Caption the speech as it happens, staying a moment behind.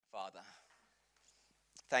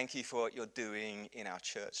Thank you for what you're doing in our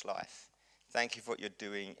church life. Thank you for what you're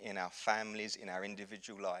doing in our families, in our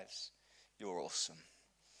individual lives. You're awesome.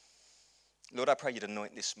 Lord, I pray you'd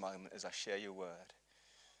anoint this moment as I share your word.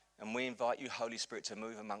 And we invite you, Holy Spirit, to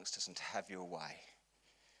move amongst us and to have your way.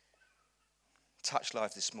 Touch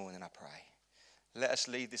life this morning, I pray. Let us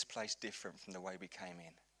leave this place different from the way we came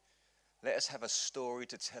in. Let us have a story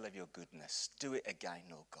to tell of your goodness. Do it again,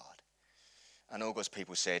 Lord God. And all God's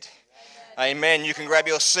people said, Amen. You can grab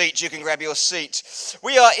your seat. You can grab your seat.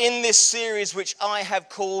 We are in this series which I have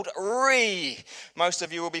called Re. Most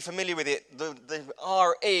of you will be familiar with it, the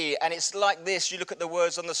R-E. And it's like this. You look at the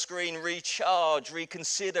words on the screen: recharge,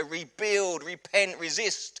 reconsider, rebuild, repent,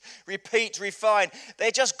 resist, repeat, refine. They're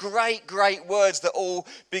just great, great words that all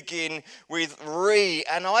begin with Re.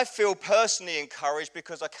 And I feel personally encouraged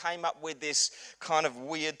because I came up with this kind of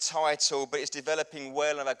weird title, but it's developing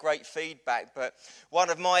well and I've had great feedback. But one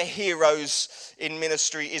of my heroes in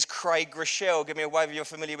ministry is Craig Groeschel. Give me a wave if you're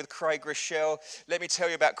familiar with Craig Groeschel. Let me tell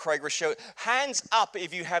you about Craig Groeschel. Hands up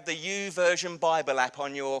if you have the YouVersion Bible app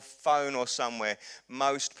on your phone or somewhere.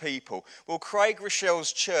 Most people. Well, Craig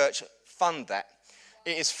Groeschel's church fund that.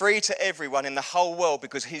 It is free to everyone in the whole world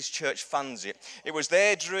because his church funds it. It was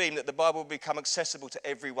their dream that the Bible would become accessible to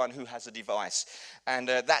everyone who has a device. And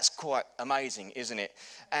that's quite amazing, isn't it?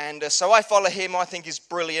 And so I follow him. I think he's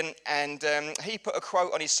brilliant. And he put a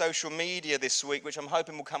quote on his social media this week, which I'm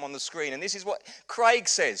hoping will come on the screen. And this is what Craig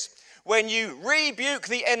says. When you rebuke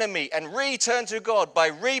the enemy and return to God by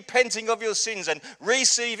repenting of your sins and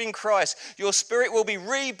receiving Christ, your spirit will be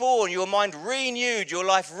reborn, your mind renewed, your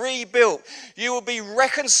life rebuilt. You will be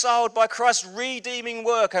reconciled by Christ's redeeming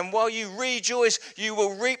work, and while you rejoice, you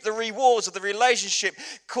will reap the rewards of the relationship,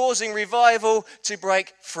 causing revival to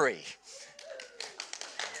break free.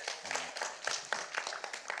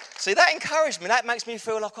 See, that encouraged me. That makes me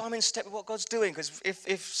feel like I'm in step with what God's doing. Because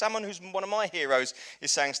if someone who's one of my heroes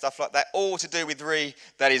is saying stuff like that, all to do with Re,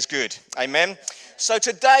 that is good. Amen? So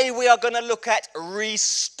today we are going to look at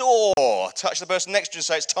restore. Touch the person next to you and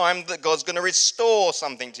say, it's time that God's going to restore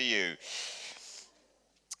something to you.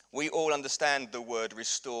 We all understand the word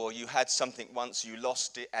restore. You had something once, you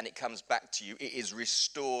lost it, and it comes back to you. It is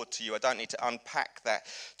restored to you. I don't need to unpack that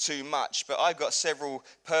too much, but I've got several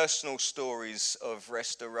personal stories of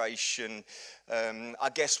restoration. I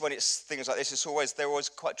guess when it's things like this, they're always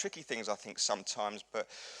quite tricky things, I think, sometimes. But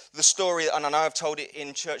the story, and I know I've told it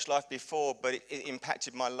in church life before, but it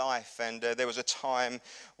impacted my life. And there was a time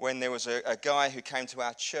when there was a guy who came to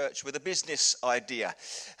our church with a business idea.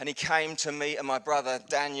 And he came to me and my brother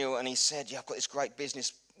Daniel, and he said, I've got this great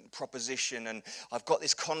business proposition and I've got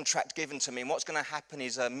this contract given to me, and what's going to happen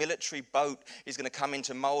is a military boat is going to come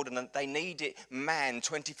into Malden and they need it manned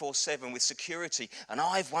 24/7 with security, and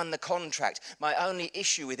I've won the contract. My only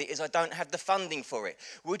issue with it is I don't have the funding for it.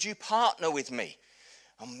 Would you partner with me?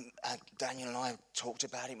 Daniel and I talked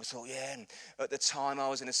about it and we thought, yeah. And at the time I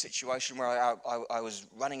was in a situation where I was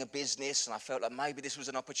running a business and I felt like maybe this was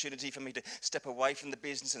an opportunity for me to step away from the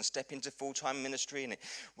business and step into full-time ministry. And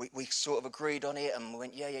we sort of agreed on it and we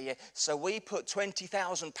went, yeah. So we put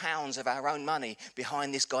 £20,000 of our own money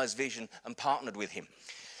behind this guy's vision and partnered with him.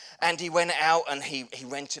 And he went out and he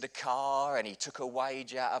rented a car and he took a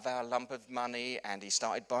wage out of our lump of money and he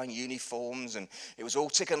started buying uniforms and it was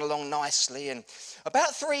all ticking along nicely. And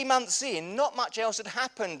about 3 months in, not much else had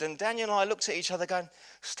happened. And Daniel and I looked at each other going,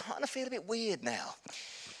 starting to feel a bit weird now.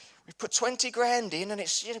 We've put 20 grand in and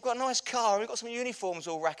we've got a nice car and we've got some uniforms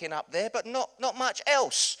all racking up there, but not much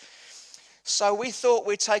else. So we thought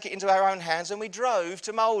we'd take it into our own hands and we drove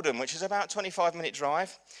to Malden, which is about a 25-minute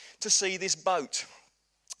drive, to see this boat.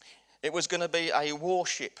 It was going to be a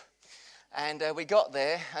warship. And we got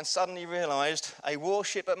there and suddenly realised a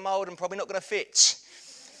warship at Malden probably not going to fit.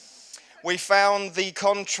 We found the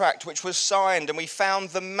contract which was signed and we found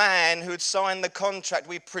the man who had signed the contract.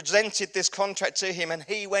 We presented this contract to him and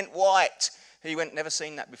he went white. He went, never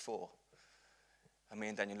seen that before. And me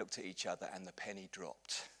and Daniel looked at each other and the penny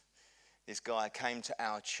dropped. This guy came to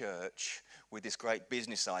our church with this great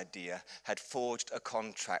business idea, had forged a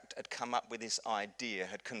contract, had come up with this idea,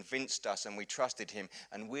 had convinced us, and we trusted him,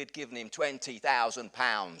 and we'd given him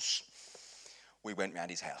 £20,000. We went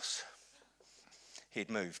round his house. He'd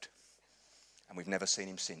moved, and we've never seen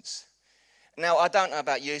him since. Now, I don't know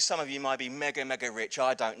about you. Some of you might be mega, mega rich.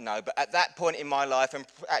 I don't know. But at that point in my life, and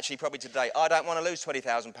actually probably today, I don't want to lose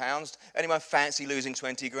 £20,000. Anyone fancy losing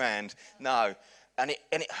 20 grand? No. And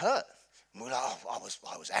it hurt. I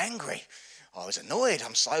was angry. I was annoyed.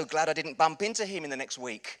 I'm so glad I didn't bump into him in the next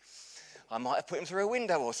week. I might have put him through a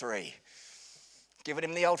window or three, given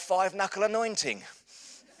him the old 5-knuckle anointing.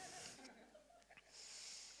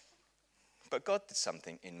 But God did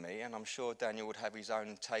something in me, and I'm sure Daniel would have his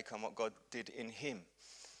own take on what God did in him.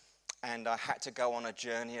 And I had to go on a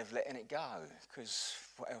journey of letting it go, because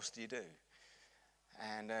what else do you do?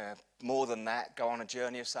 And more than that, go on a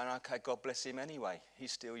journey of saying, okay, God bless him anyway.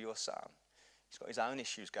 He's still your son. He's got his own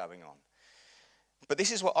issues going on. But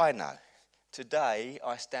this is what I know. Today,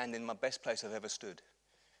 I stand in my best place I've ever stood.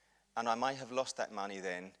 And I may have lost that money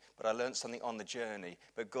then, but I learned something on the journey.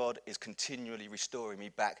 But God is continually restoring me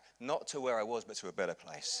back, not to where I was, but to a better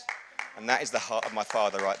place. And that is the heart of my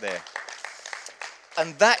Father right there.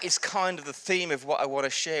 And that is kind of the theme of what I want to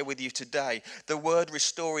share with you today. The word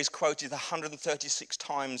restore is quoted 136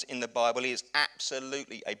 times in the Bible. It is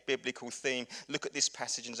absolutely a biblical theme. Look at this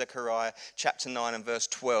passage in Zechariah chapter 9 and verse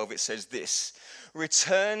 12. It says this: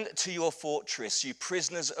 "Return to your fortress, you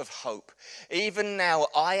prisoners of hope. Even now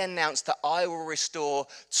I announce that I will restore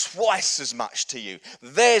twice as much to you."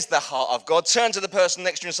 There's the heart of God. Turn to the person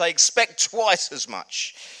next to you and say, expect twice as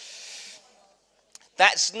much.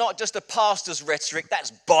 That's not just a pastor's rhetoric, that's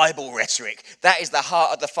Bible rhetoric. That is the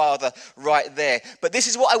heart of the Father right there. But this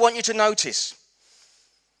is what I want you to notice.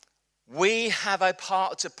 We have a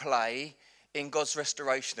part to play in God's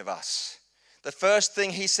restoration of us. The first thing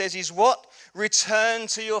he says is what? Return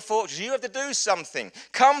to your fortress. You have to do something.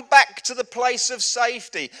 Come back to the place of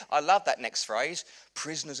safety. I love that next phrase,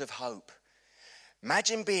 prisoners of hope.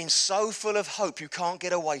 Imagine being so full of hope you can't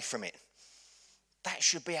get away from it. That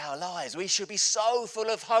should be our lives. We should be so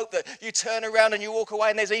full of hope that you turn around and you walk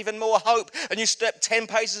away and there's even more hope, and you step 10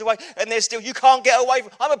 paces away and there's still, you can't get away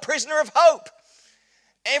from. I'm a prisoner of hope.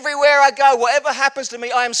 Everywhere I go, whatever happens to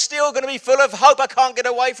me, I am still going to be full of hope. I can't get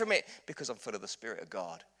away from it because I'm full of the Spirit of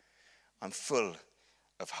God. I'm full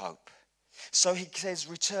of hope. So he says,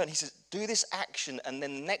 return. He says, do this action, and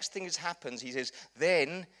then the next thing that happens, he says,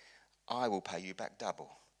 then I will pay you back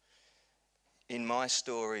double. In my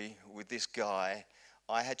story with this guy,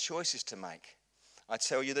 I had choices to make. I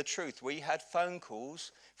tell you the truth, we had phone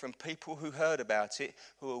calls from people who heard about it,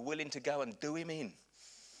 who were willing to go and do him in.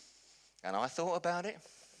 And I thought about it.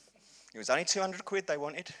 It was only 200 quid they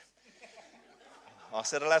wanted. I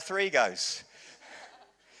said, I'll have 3 goes.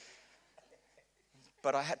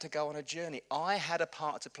 But I had to go on a journey. I had a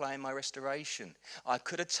part to play in my restoration. I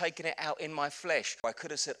could have taken it out in my flesh. I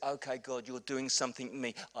could have said, okay, God, you're doing something to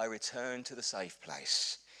me. I return to the safe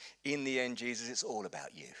place. In the end, Jesus, it's all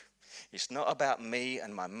about you. It's not about me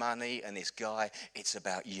and my money and this guy. It's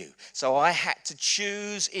about you. So I had to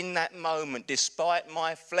choose in that moment, despite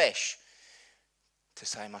my flesh, to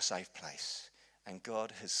say my safe place. And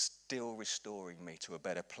God is still restoring me to a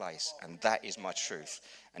better place. And that is my truth.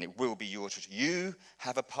 And it will be your truth. You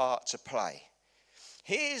have a part to play.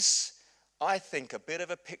 Here's, I think, a bit of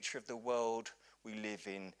a picture of the world we live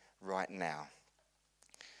in right now.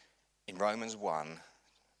 In Romans 1,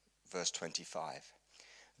 verse 25.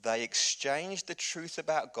 They exchanged the truth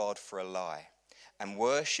about God for a lie and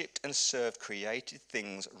worshipped and served created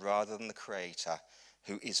things rather than the Creator,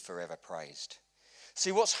 who is forever praised.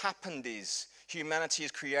 See, what's happened is humanity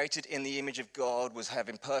is created in the image of God, was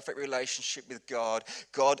having perfect relationship with God.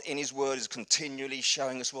 God in his word is continually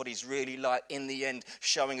showing us what he's really like. In the end,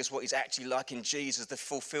 showing us what he's actually like in Jesus, the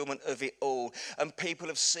fulfillment of it all. And people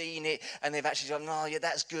have seen it and they've actually gone, oh yeah,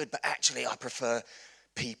 that's good, but actually I prefer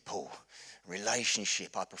people.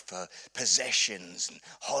 Relationship, I prefer possessions and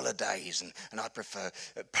holidays, and I prefer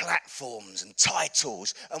platforms and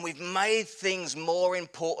titles, and we've made things more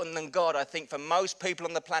important than God. I think for most people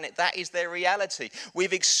on the planet, that is their reality.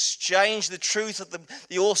 We've exchanged the truth of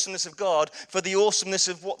the awesomeness of God for the awesomeness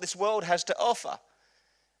of what this world has to offer,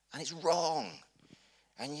 and it's wrong.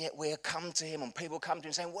 And yet we come to him, and people come to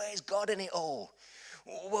him saying, where's God in it all?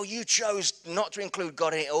 Well, you chose not to include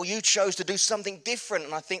God in it, or you chose to do something different,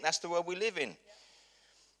 and I think that's the world we live in.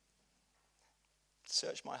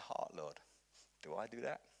 Search my heart, Lord. Do I do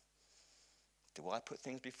that? Do I put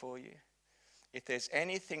things before you? If there's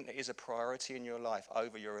anything that is a priority in your life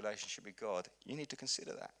over your relationship with God, you need to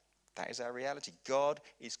consider that. That is our reality. God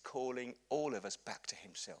is calling all of us back to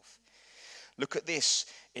himself. Look at this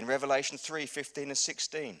in Revelation 3, 15 and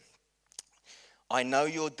 16. I know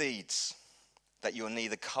your deeds, that you are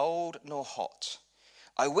neither cold nor hot.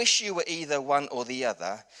 I wish you were either one or the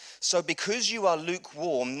other. So because you are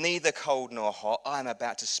lukewarm, neither cold nor hot, I am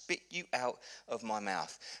about to spit you out of my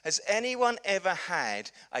mouth. Has anyone ever had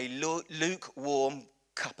a lukewarm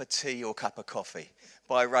cup of tea or cup of coffee?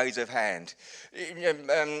 By raise of hand.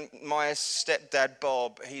 My stepdad,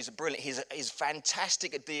 Bob, he's brilliant. He's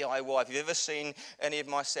fantastic at DIY. If you've ever seen any of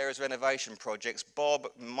my Sarah's renovation projects, Bob,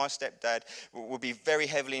 my stepdad, will be very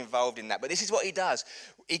heavily involved in that. But this is what he does.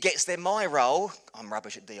 He gets there. My role, I'm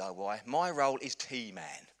rubbish at DIY. My role is tea man.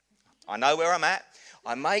 I know where I'm at.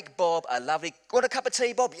 I make Bob a lovely, want a cup of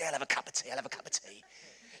tea, Bob? Yeah, I'll have a cup of tea, I'll have a cup of tea.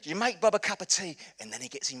 You make Bob a cup of tea, and then he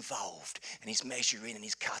gets involved, and he's measuring, and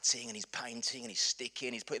he's cutting, and he's painting, and he's sticking,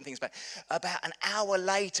 and he's putting things back. About an hour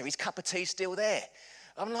later, his cup of tea's still there.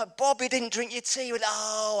 I'm like, Bob, you didn't drink your tea. He went,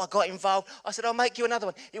 oh, I got involved. I said, I'll make you another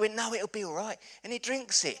one. He went, no, it'll be all right. And he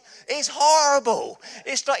drinks it. It's horrible.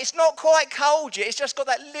 It's like, it's not quite cold yet. It's just got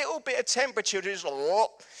that little bit of temperature. Just like,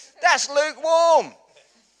 oh, that's lukewarm.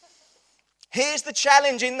 Here's the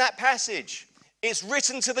challenge in that passage. It's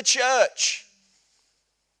written to the church.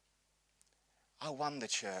 I wonder,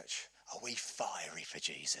 church, are we fiery for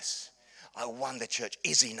Jesus? I wonder, church,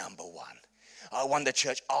 is he number one? I wonder,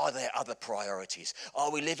 church, are there other priorities?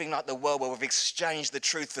 Are we living like the world where we've exchanged the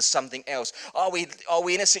truth for something else? Are we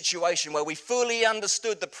in a situation where we fully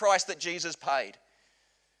understood the price that Jesus paid?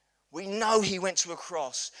 We know he went to a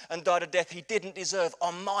cross and died a death he didn't deserve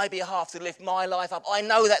on my behalf to lift my life up. I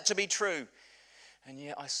know that to be true. And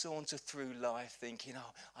yet I saunter through life thinking,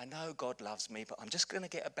 oh, I know God loves me, but I'm just going to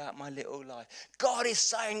get about my little life. God is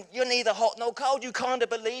saying, you're neither hot nor cold. You kind of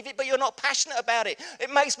believe it, but you're not passionate about it.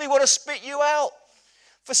 It makes me want to spit you out.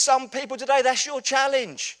 For some people today, that's your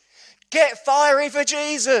challenge. Get fiery for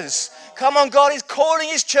Jesus. Come on, God is calling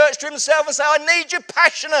his church to himself and say, I need you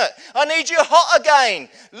passionate. I need you hot again.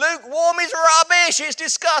 Lukewarm is rubbish. It's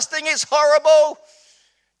disgusting. It's horrible.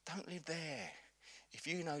 Don't live there. If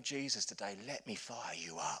you know Jesus today, let me fire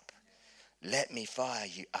you up. Let me fire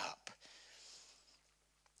you up.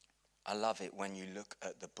 I love it when you look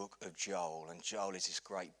at the book of Joel, and Joel is this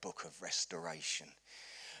great book of restoration.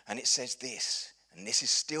 And it says this, and this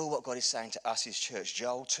is still what God is saying to us, his church.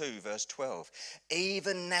 Joel 2, verse 12.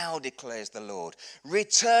 Even now, declares the Lord,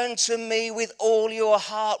 return to me with all your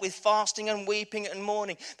heart, with fasting and weeping and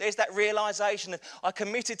mourning. There's that realization that I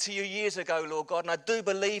committed to you years ago, Lord God, and I do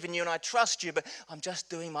believe in you and I trust you, but I'm just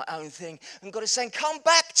doing my own thing. And God is saying, come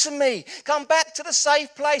back to me. Come back to the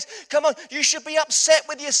safe place. Come on, you should be upset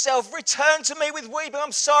with yourself. Return to me with weeping.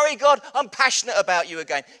 I'm sorry, God, I'm passionate about you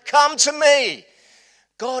again. Come to me.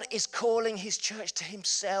 God is calling his church to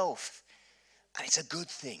himself, and it's a good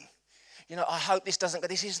thing. You know, I hope this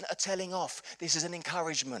isn't a telling off. This is an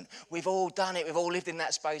encouragement. We've all done it. We've all lived in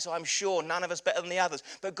that space. I'm sure none of us better than the others.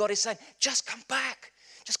 But God is saying, just come back.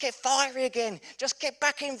 Just get fiery again. Just get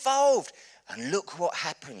back involved. And look what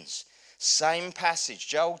happens. Same passage,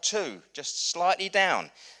 Joel 2, just slightly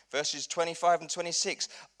down, verses 25 and 26.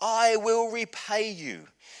 I will repay you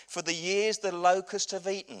for the years the locusts have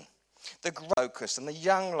eaten. The locust and the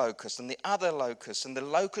young locust and the other locust and the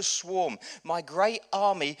locust swarm, my great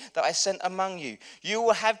army that I sent among you. You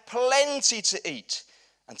will have plenty to eat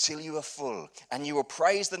until you are full, and you will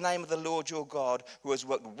praise the name of the Lord your God, who has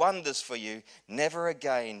worked wonders for you. Never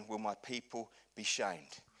again will my people be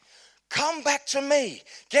shamed. Come back to me.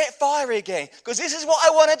 Get fiery again, because this is what I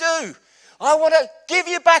want to do. I want to give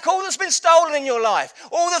you back all that's been stolen in your life,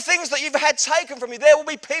 all the things that you've had taken from you. There will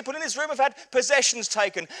be people in this room who have had possessions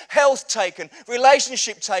taken, health taken,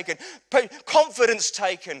 relationship taken, confidence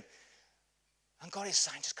taken. And God is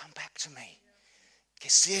saying, just come back to me. Get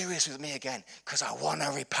serious with me again, because I want to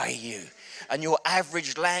repay you. And your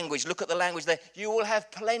average language, look at the language there, you will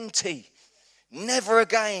have plenty. Never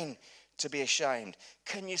again to be ashamed.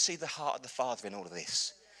 Can you see the heart of the Father in all of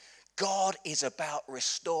this? God is about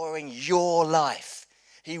restoring your life.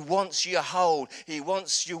 He wants you whole. He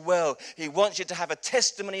wants you well. He wants you to have a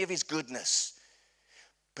testimony of his goodness.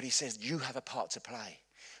 But he says, you have a part to play.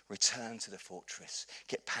 Return to the fortress.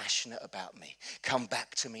 Get passionate about me. Come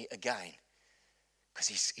back to me again. Because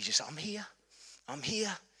he's just, I'm here. I'm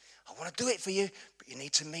here. I want to do it for you, but you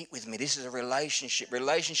need to meet with me. This is a relationship.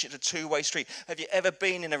 Relationship's a two-way street. Have you ever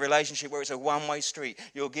been in a relationship where it's a one-way street?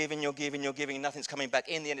 You're giving, you're giving, you're giving, nothing's coming back.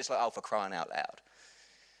 In the end, it's like, oh, for crying out loud.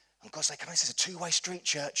 And God's like, come on, this is a two-way street,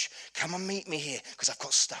 church. Come and meet me here, because I've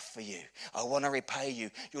got stuff for you. I want to repay you.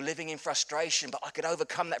 You're living in frustration, but I could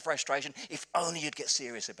overcome that frustration if only you'd get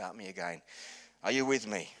serious about me again. Are you with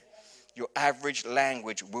me? Your average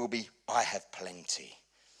language will be, I have plenty.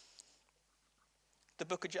 The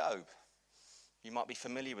book of Job. You might be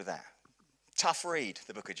familiar with that. Tough read,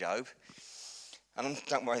 the book of Job. And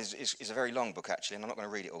don't worry, it's a very long book actually, and I'm not going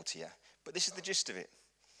to read it all to you. But this is the gist of it.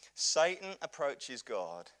 Satan approaches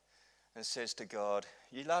God and says to God,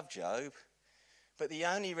 you love Job, but the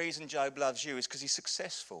only reason Job loves you is because he's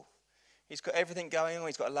successful. He's got everything going on.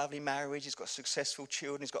 He's got a lovely marriage. He's got successful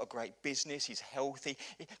children. He's got a great business. He's healthy.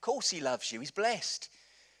 Of course he loves you. He's blessed.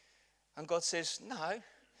 And God says, no,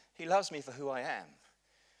 he loves me for who I am.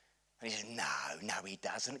 And he says, no, he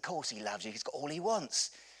doesn't. Of course he loves you. He's got all he wants.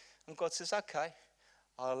 And God says, okay,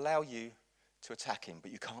 I'll allow you to attack him,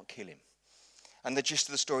 but you can't kill him. And the gist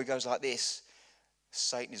of the story goes like this.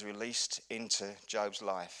 Satan is released into Job's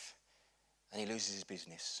life and he loses his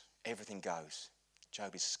business. Everything goes.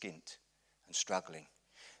 Job is skint and struggling.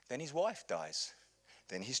 Then his wife dies.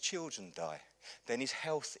 Then his children die. Then his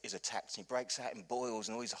health is attacked and he breaks out in boils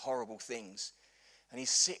and all these horrible things. And he's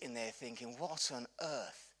sitting there thinking, what on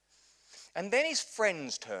earth? And then his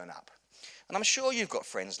friends turn up. And I'm sure you've got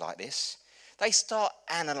friends like this. They start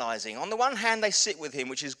analysing. On the one hand, they sit with him,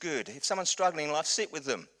 which is good. If someone's struggling in life, sit with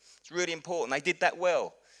them. It's really important. They did that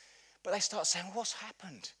well. But they start saying, what's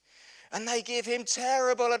happened? And they give him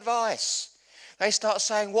terrible advice. They start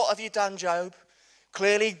saying, what have you done, Job?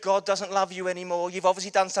 Clearly, God doesn't love you anymore. You've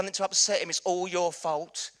obviously done something to upset him. It's all your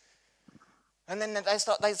fault. And then they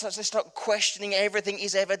start questioning everything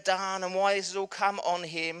he's ever done and why this has all come on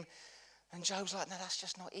him. And Job's like, no, that's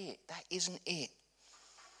just not it. That isn't it.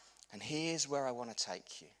 And here's where I want to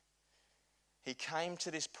take you. He came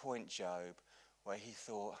to this point, Job, where he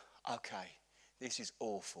thought, okay, this is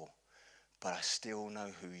awful, but I still know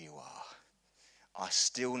who you are. I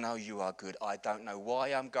still know you are good. I don't know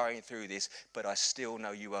why I'm going through this, but I still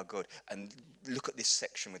know you are good. And look at this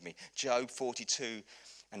section with me. Job 42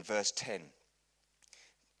 and verse 10.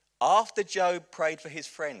 After Job prayed for his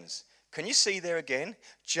friends, can you see there again?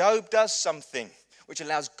 Job does something which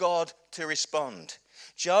allows God to respond.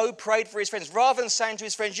 Job prayed for his friends. Rather than saying to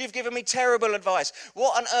his friends, you've given me terrible advice.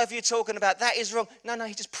 What on earth are you talking about? That is wrong. No,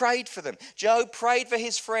 he just prayed for them. Job prayed for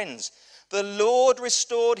his friends. The Lord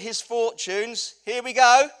restored his fortunes. Here we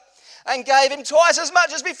go. And gave him twice as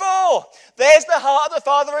much as before. There's the heart of the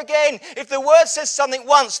Father again. If the word says something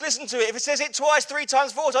once, listen to it. If it says it twice, 3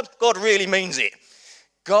 times, 4 times, God really means it.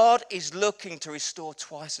 God is looking to restore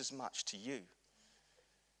twice as much to you.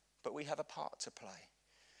 But we have a part to play.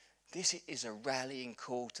 This is a rallying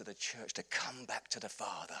call to the church to come back to the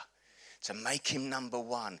Father, to make him number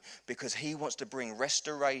one, because he wants to bring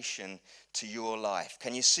restoration to your life.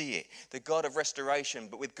 Can you see it? The God of restoration,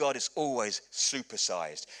 but with God, it's always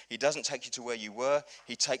supersized. He doesn't take you to where you were.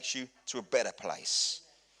 He takes you to a better place.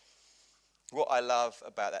 What I love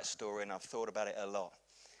about that story, and I've thought about it a lot,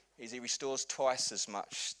 is he restores twice as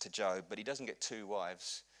much to Job, but he doesn't get 2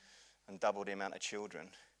 wives and double the amount of children.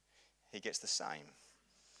 He gets the same.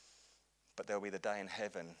 But there'll be the day in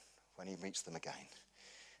heaven when he meets them again.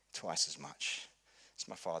 Twice as much. It's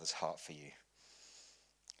my Father's heart for you.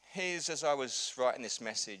 Here's, as I was writing this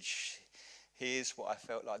message, here's what I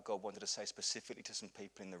felt like God wanted to say specifically to some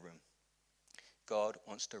people in the room. God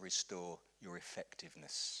wants to restore your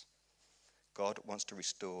effectiveness. God wants to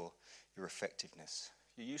restore your effectiveness.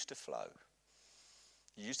 You used to flow.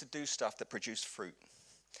 You used to do stuff that produced fruit.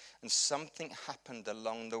 And something happened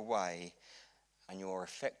along the way and your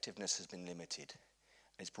effectiveness has been limited.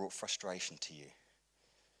 It's brought frustration to you.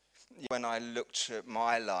 When I looked at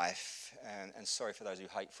my life, and sorry for those who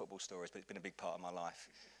hate football stories, but it's been a big part of my life.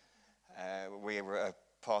 We were at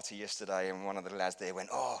a party yesterday and one of the lads there went,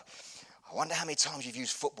 I wonder how many times you've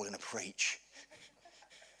used football in a preach.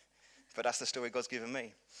 But that's the story God's given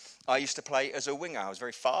me. I used to play as a winger. I was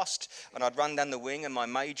very fast, and I'd run down the wing, and my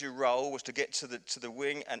major role was to get to the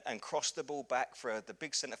wing and cross the ball back for the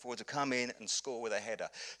big centre forward to come in and score with a header.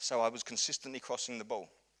 So I was consistently crossing the ball.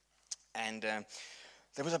 And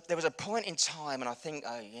there was a point in time, and I think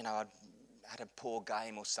I'd had a poor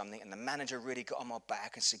game or something, and the manager really got on my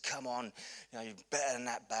back and said, come on, you're better than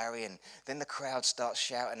that, Barry. And then the crowd starts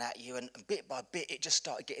shouting at you, and bit by bit it just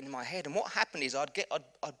started getting in my head. And what happened is I'd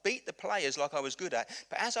beat the players like I was good at,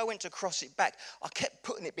 but as I went to cross it back, I kept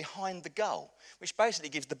putting it behind the goal, which basically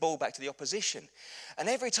gives the ball back to the opposition. And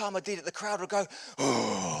every time I did it, the crowd would go,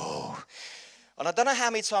 oh. And I don't know how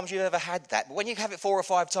many times you've ever had that, but when you have it 4 or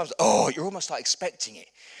 5 times, you're almost like expecting it.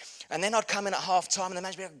 And then I'd come in at half time and the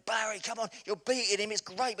manager would be like, Barry, come on, you're beating him, it's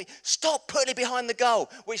great, but stop putting it behind the goal,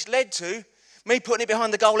 which led to me putting it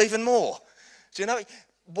behind the goal even more. Do you know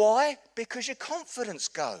why? Because your confidence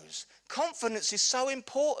goes. Confidence is so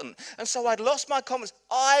important. And so I'd lost my confidence.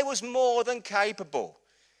 I was more than capable.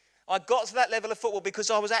 I got to that level of football because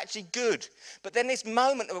I was actually good. But then this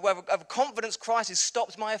moment of a confidence crisis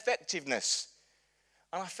stopped my effectiveness.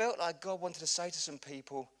 And I felt like God wanted to say to some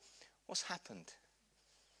people, what's happened?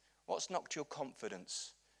 What's knocked your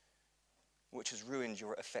confidence, which has ruined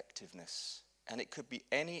your effectiveness? And it could be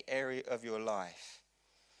any area of your life.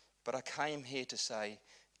 But I came here to say,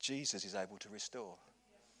 Jesus is able to restore.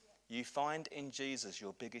 You find in Jesus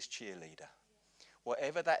your biggest cheerleader.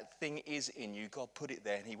 Whatever that thing is in you, God put it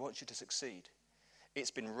there and he wants you to succeed.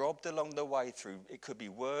 It's been robbed along the way through, it could be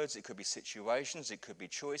words, it could be situations, it could be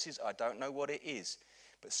choices. I don't know what it is,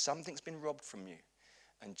 but something's been robbed from you.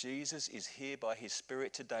 And Jesus is here by his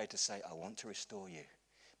Spirit today to say, I want to restore you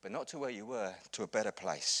but not to where you were, to a better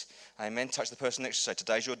place. Amen. Touch the person next to you. Say,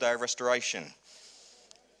 today's your day of restoration.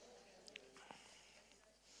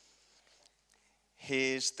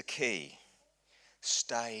 Here's the key.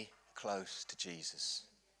 Stay close to Jesus.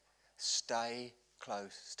 Stay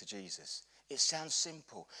close to Jesus. It sounds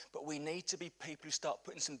simple, but we need to be people who start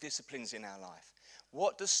putting some disciplines in our life.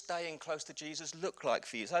 What does staying close to Jesus look like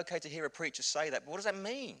for you? It's okay to hear a preacher say that, but what does that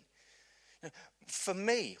mean? For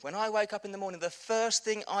me, when I wake up in the morning, the first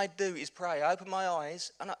thing I do is pray. I open my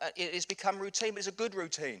eyes, and it's become routine, but it's a good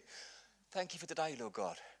routine. Thank you for today, Lord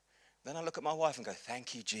God. Then I look at my wife and go,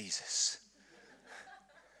 thank you, Jesus,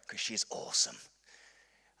 because she's awesome.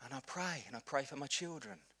 And I pray for my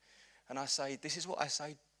children. And I say, this is what I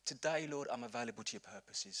say, today, Lord, I'm available to your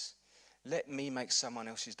purposes. Let me make someone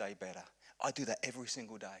else's day better. I do that every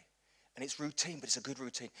single day. And it's routine, but it's a good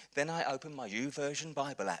routine. Then I open my YouVersion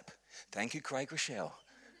Bible app. Thank you, Craig Rochelle.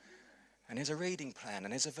 And there's a reading plan,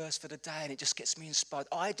 and there's a verse for the day, and it just gets me inspired.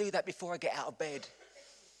 I do that before I get out of bed.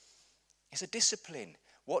 It's a discipline.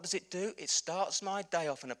 What does it do? It starts my day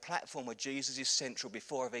off on a platform where Jesus is central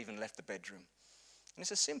before I've even left the bedroom. And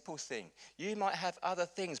it's a simple thing. You might have other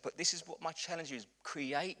things, but this is what my challenge is.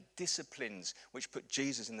 Create disciplines which put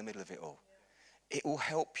Jesus in the middle of it all. It will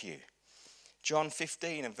help you. John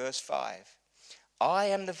 15 and verse 5. I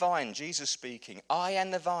am the vine, Jesus speaking. I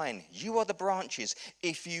am the vine. You are the branches.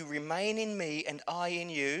 If you remain in me and I in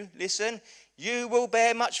you, listen, you will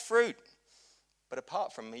bear much fruit. But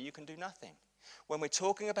apart from me, you can do nothing. When we're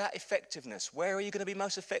talking about effectiveness, where are you going to be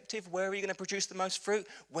most effective? Where are you going to produce the most fruit?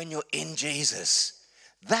 When you're in Jesus.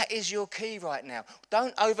 That is your key right now.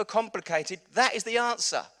 Don't overcomplicate it. That is the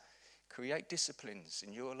answer. Create disciplines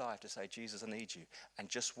in your life to say, Jesus, I need you. And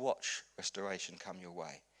just watch restoration come your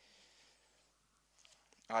way.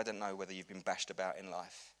 I don't know whether you've been bashed about in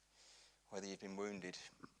life, whether you've been wounded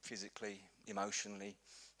physically, emotionally,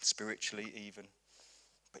 spiritually even.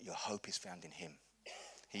 But your hope is found in him.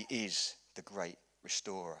 He is the great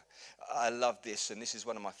restorer. I love this, and this is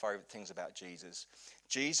one of my favorite things about Jesus.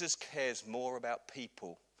 Jesus cares more about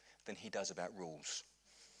people than he does about rules.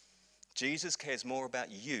 Jesus cares more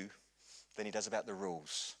about you than he does about the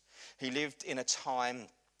rules. He lived in a time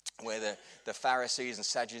where the Pharisees and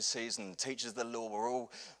Sadducees and teachers of the law were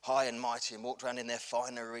all high and mighty and walked around in their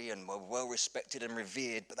finery and were well respected and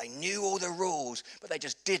revered, but they knew all the rules, but they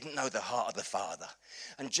just didn't know the heart of the Father.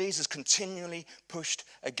 And Jesus continually pushed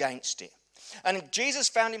against it. And Jesus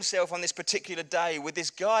found himself on this particular day with this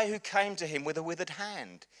guy who came to him with a withered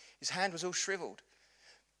hand. His hand was all shriveled,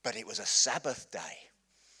 but it was a Sabbath day.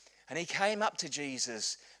 And he came up to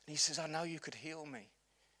Jesus and he says, I know you could heal me.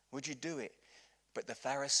 Would you do it? But the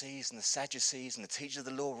Pharisees and the Sadducees and the teachers of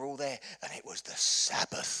the law were all there, and it was the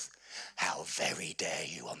Sabbath. How very dare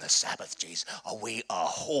you on the Sabbath, Jesus? We are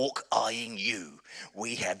hawk-eyeing you.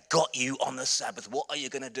 We have got you on the Sabbath. What are you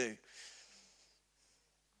going to do?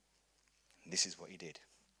 This is what he did.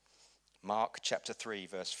 Mark chapter 3,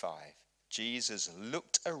 verse 5. Jesus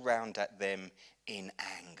looked around at them in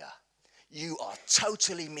anger. You are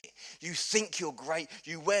totally you think you're great,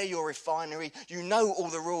 you wear your refinery, you know all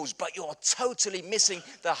the rules, but you're totally missing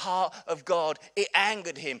the heart of God. It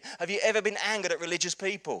angered him. Have you ever been angered at religious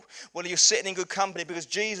people? Well, you're sitting in good company because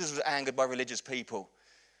Jesus was angered by religious people.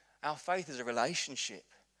 Our faith is a relationship,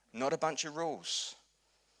 not a bunch of rules.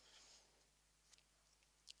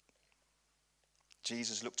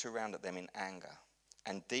 Jesus looked around at them in anger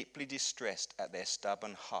and deeply distressed at their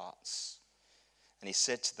stubborn hearts. And he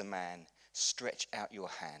said to the man, stretch out your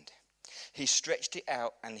hand. He stretched it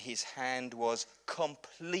out and his hand was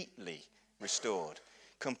completely restored.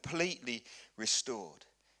 Completely restored.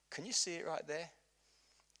 Can you see it right there?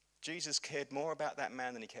 Jesus cared more about that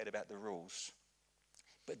man than he cared about the rules.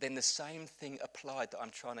 But then the same thing applied that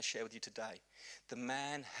I'm trying to share with you today. The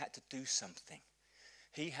man had to do something.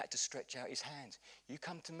 He had to stretch out his hands. You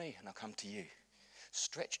come to me and I'll come to you.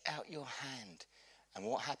 Stretch out your hand. And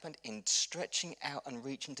what happened? In stretching out and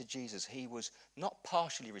reaching to Jesus, he was not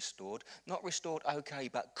partially restored, not restored okay,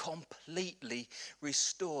 but completely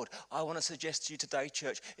restored. I want to suggest to you today,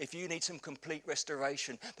 church, if you need some complete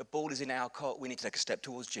restoration, the ball is in our court. We need to take a step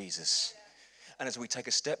towards Jesus. And as we take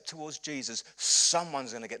a step towards Jesus,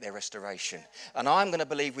 someone's going to get their restoration. And I'm going to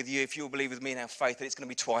believe with you, if you'll believe with me in our faith, that it's going to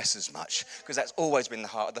be twice as much, because that's always been the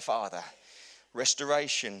heart of the Father.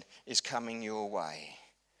 Restoration is coming your way.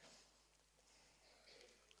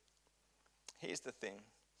 Here's the thing.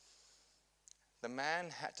 The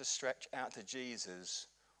man had to stretch out to Jesus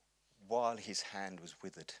while his hand was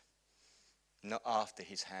withered, not after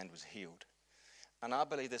his hand was healed. And I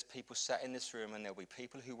believe there's people sat in this room, and there'll be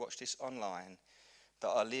people who watch this online that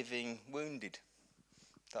are living wounded,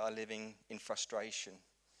 that are living in frustration,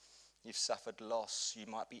 You've suffered loss. You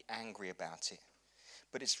might be angry about it.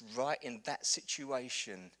 But it's right in that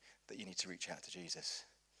situation that you need to reach out to Jesus.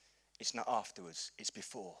 It's not afterwards. It's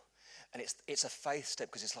before. And it's a faith step,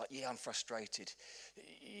 because it's like, yeah, I'm frustrated.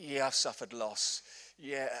 Yeah, I've suffered loss.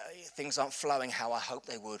 Yeah, things aren't flowing how I hoped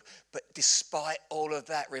they would. But despite all of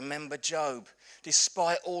that, remember Job.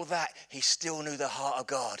 Despite all that, he still knew the heart of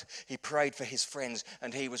God. He prayed for his friends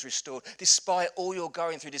and he was restored. Despite all you're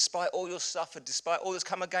going through, despite all you've suffered, despite all that's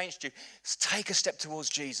come against you, take a step towards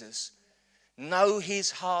Jesus. Know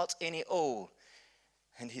his heart in it all.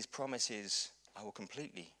 And his promise is, I will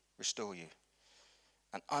completely restore you.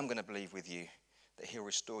 And I'm going to believe with you that he'll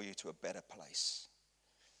restore you to a better place.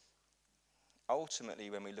 Ultimately,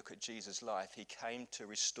 when we look at Jesus' life, he came to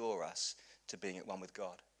restore us to being at one with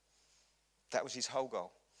God. That was his whole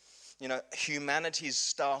goal. You know, humanity's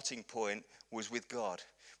starting point was with God.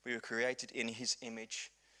 We were created in his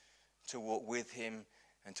image to walk with him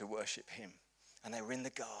and to worship him. And they were in the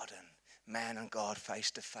garden, man and God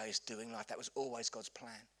face to face, doing life. That was always God's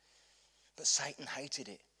plan. But Satan hated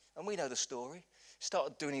it. And we know the story.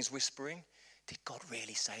 Started doing his whispering. Did God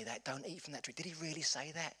really say that? Don't eat from that tree. Did he really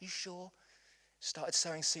say that? You sure? Started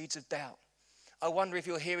sowing seeds of doubt. I wonder if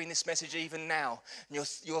you're hearing this message even now, and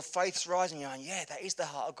your faith's rising, you're going, yeah, that is the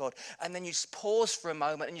heart of God. And then you pause for a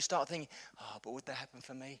moment and you start thinking, oh, but would that happen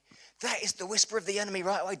for me? That is the whisper of the enemy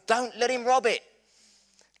right away. Don't let him rob it.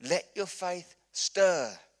 Let your faith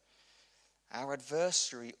stir. Our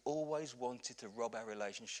adversary always wanted to rob our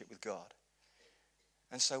relationship with God.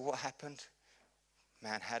 And so what happened?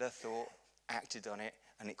 Man had a thought, acted on it,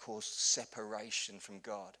 and it caused separation from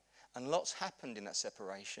God. And lots happened in that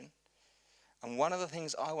separation. And one of the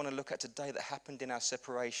things I want to look at today that happened in our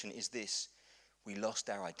separation is this. We lost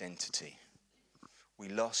our identity. We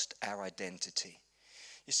lost our identity.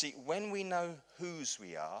 You see, when we know whose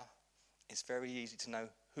we are, it's very easy to know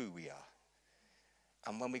who we are.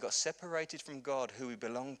 And when we got separated from God, who we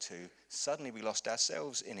belong to, suddenly we lost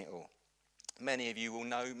ourselves in it all. Many of you will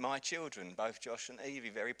know my children, both Josh and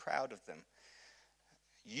Evie, very proud of them.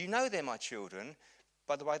 You know they're my children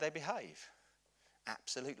by the way they behave.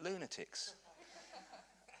 Absolute lunatics.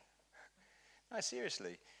 No,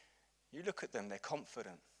 seriously. You look at them, they're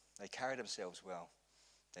confident. They carry themselves well.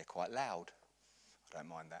 They're quite loud. I don't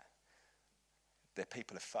mind that. They're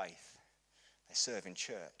people of faith. They serve in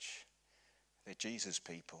church. They're Jesus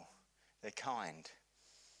people. They're kind.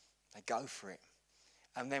 They go for it.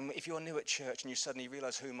 And then if you're new at church and you suddenly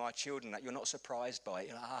realise who my children are, you're not surprised by it.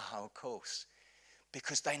 You're like, of course.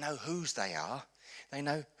 Because they know whose they are. They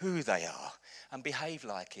know who they are and behave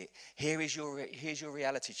like it. Here's your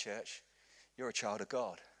reality, church. You're a child of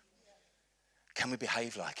God. Can we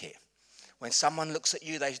behave like it? When someone looks at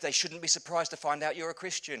you, they shouldn't be surprised to find out you're a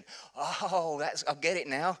Christian. Oh, I get it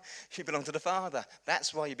now. You belong to the Father.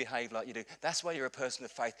 That's why you behave like you do. That's why you're a person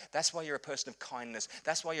of faith. That's why you're a person of kindness.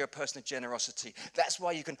 That's why you're a person of generosity. That's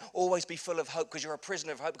why you can always be full of hope, because you're a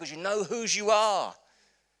prisoner of hope, because you know whose you are.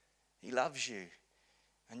 He loves you.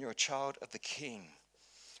 And you're a child of the King.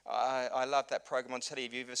 I love that program on telly.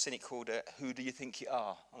 Have you ever seen it called Who Do You Think You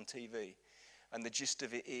Are on TV? And the gist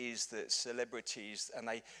of it is that celebrities, and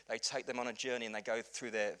they take them on a journey and they go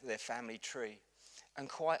through their family tree. And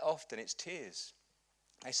quite often it's tears.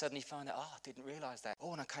 They suddenly find out, I didn't realise that.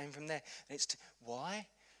 Oh, and I came from there. And why?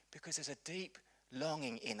 Because there's a deep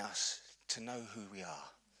longing in us to know who we are.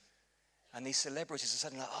 And these celebrities are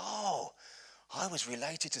suddenly like, I was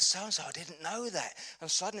related to so-and-so, I didn't know that. And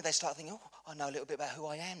suddenly they start thinking, I know a little bit about who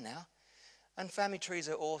I am now. And family trees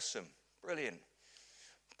are awesome, brilliant.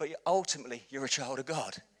 But ultimately, you're a child of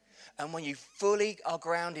God. And when you fully are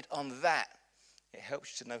grounded on that, it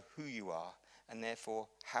helps you to know who you are and therefore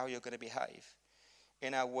how you're going to behave.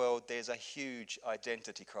 In our world, there's a huge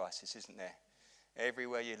identity crisis, isn't there?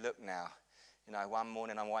 Everywhere you look now, one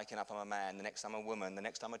morning I'm waking up, I'm a man, the next I'm a woman, the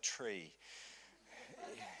next I'm a tree.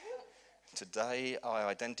 Today, I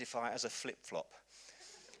identify as a flip-flop.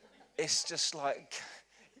 It's just like,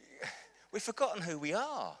 we've forgotten who we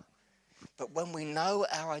are. But when we know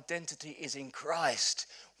our identity is in Christ,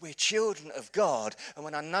 we're children of God. And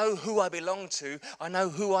when I know who I belong to, I know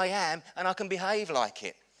who I am, and I can behave like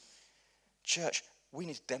it. Church, we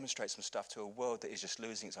need to demonstrate some stuff to a world that is just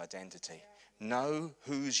losing its identity. Know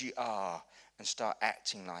whose you are and start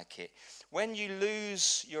acting like it. When you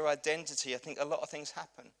lose your identity, I think a lot of things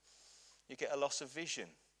happen. You get a loss of vision.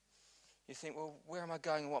 You think, well, where am I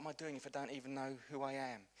going and what am I doing if I don't even know who I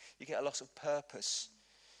am? You get a loss of purpose.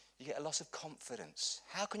 You get a loss of confidence.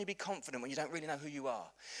 How can you be confident when you don't really know who you are?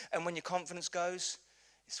 And when your confidence goes,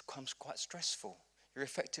 it becomes quite stressful. Your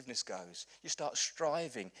effectiveness goes. You start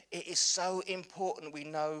striving. It is so important we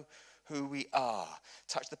know who we are.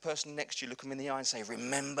 Touch the person next to you, look them in the eye and say,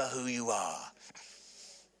 remember who you are.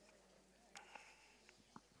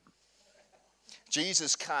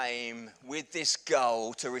 Jesus came with this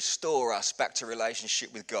goal to restore us back to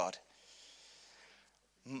relationship with God.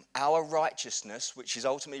 Our righteousness, which is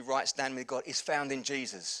ultimately right standing with God, is found in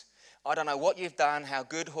Jesus. I don't know what you've done, how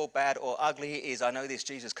good or bad or ugly it is. I know this,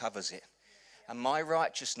 Jesus covers it. And my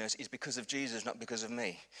righteousness is because of Jesus, not because of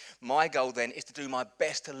me. My goal then is to do my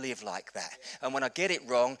best to live like that. And when I get it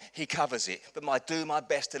wrong, he covers it. But I do my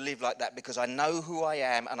best to live like that because I know who I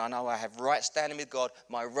am and I know I have right standing with God.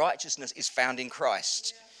 My righteousness is found in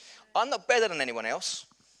Christ. I'm not better than anyone else,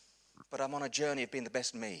 but I'm on a journey of being the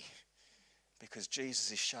best me because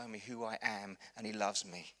Jesus is showing me who I am and he loves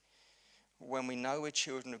me. When we know we're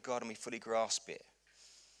children of God and we fully grasp it,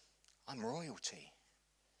 I'm royalty.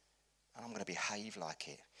 And I'm going to behave like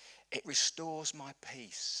it. It restores my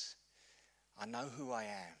peace. I know who I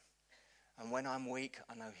am. And when I'm weak,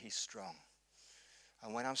 I know he's strong.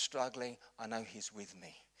 And when I'm struggling, I know he's with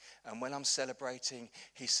me. And when I'm celebrating,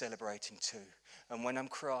 he's celebrating too. And when I'm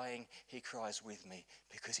crying, he cries with me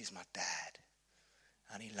because he's my dad.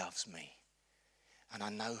 And he loves me. And I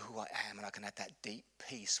know who I am and I can have that deep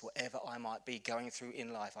peace. Whatever I might be going through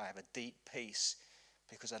in life, I have a deep peace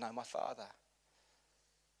because I know my Father.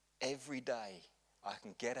 Every day I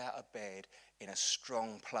can get out of bed in a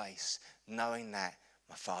strong place knowing that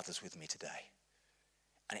my Father's with me today.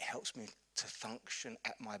 And it helps me to function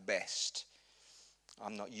at my best.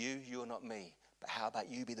 I'm not you, you're not me. But how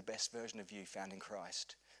about you be the best version of you found in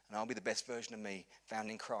Christ? And I'll be the best version of me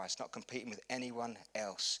found in Christ, not competing with anyone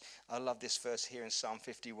else. I love this verse here in Psalm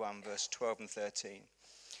 51, verse 12 and 13.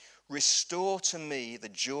 Restore to me the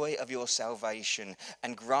joy of your salvation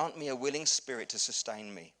and grant me a willing spirit to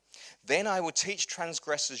sustain me. Then I will teach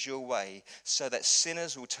transgressors your way so that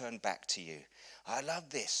sinners will turn back to you. I love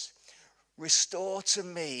this. Restore to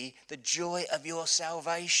me the joy of your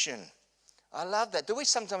salvation. I love that. Do we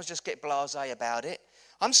sometimes just get blasé about it?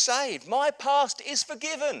 I'm saved. My past is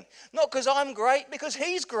forgiven. Not because I'm great, because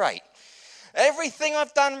he's great. Everything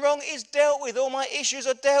I've done wrong is dealt with. All my issues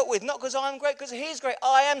are dealt with. Not because I'm great, because he's great.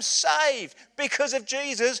 I am saved because of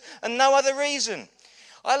Jesus and no other reason.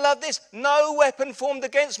 I love this. No weapon formed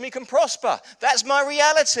against me can prosper. That's my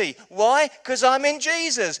reality. Why? Because I'm in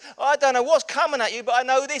Jesus. I don't know what's coming at you, but I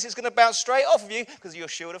know this is going to bounce straight off of you because of your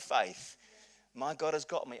shield of faith. My God has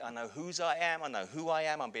got me. I know whose I am. I know who I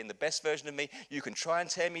am. I'm being the best version of me. You can try and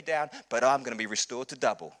tear me down, but I'm going to be restored to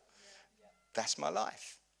double. That's my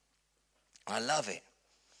life. I love it.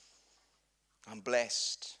 I'm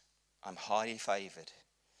blessed. I'm highly favored.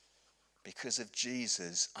 Because of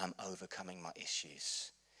Jesus, I'm overcoming my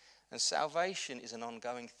issues. And salvation is an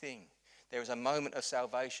ongoing thing. There is a moment of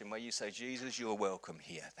salvation where you say, Jesus, you're welcome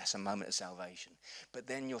here. That's a moment of salvation. But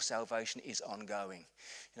then your salvation is ongoing.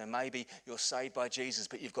 You know, maybe you're saved by Jesus,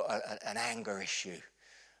 but you've got an anger issue.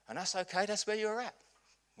 And that's okay. That's where you're at.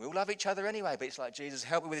 We all love each other anyway, but it's like, Jesus,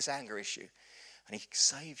 help me with this anger issue. And he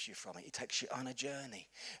saves you from it. He takes you on a journey.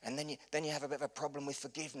 And then you have a bit of a problem with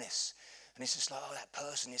forgiveness. And it's just like, oh, that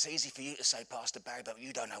person, it's easy for you to say, Pastor Barry, but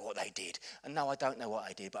you don't know what they did. And no, I don't know what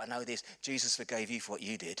I did, but I know this. Jesus forgave you for what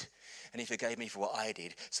you did. And he forgave me for what I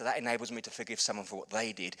did. So that enables me to forgive someone for what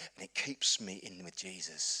they did. And it keeps me in with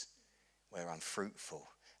Jesus, where I'm fruitful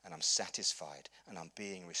and I'm satisfied and I'm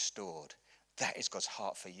being restored. That is God's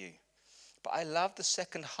heart for you. But I love the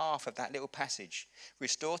second half of that little passage.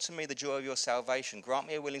 Restore to me the joy of your salvation. Grant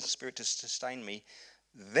me a willing spirit to sustain me.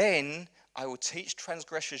 Then I will teach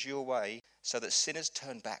transgressors your way so that sinners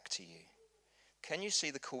turn back to you. Can you see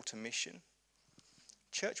the call to mission?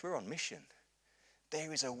 Church, we're on mission.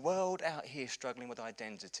 There is a world out here struggling with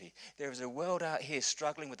identity. There is a world out here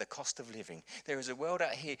struggling with the cost of living. There is a world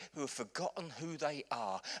out here who have forgotten who they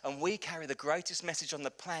are. And we carry the greatest message on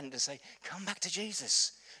the planet to say, come back to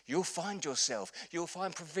Jesus. You'll find yourself. You'll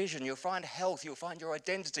find provision. You'll find health. You'll find your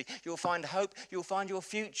identity. You'll find hope. You'll find your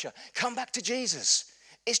future. Come back to Jesus.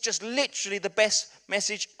 It's just literally the best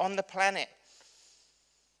message on the planet.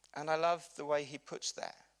 And I love the way he puts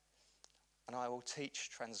that. And I will teach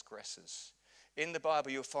transgressors. In the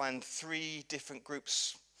Bible, you'll find 3 different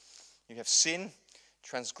groups. You have sin,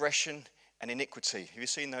 transgression, and iniquity. Have you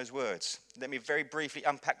seen those words? Let me very briefly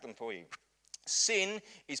unpack them for you. Sin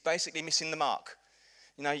is basically missing the mark.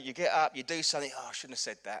 You know, you get up, you do something, oh, I shouldn't have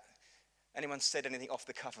said that. Anyone said anything off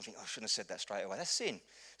the cuff and think, oh, I shouldn't have said that straight away. That's sin.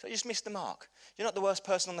 So you just missed the mark. You're not the worst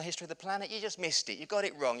person on the history of the planet. You just missed it. You got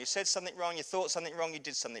it wrong. You said something wrong. You thought something wrong. You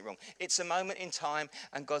did something wrong. It's a moment in time,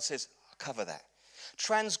 and God says, I'll cover that.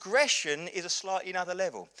 Transgression is a slightly another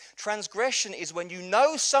level. Transgression is when you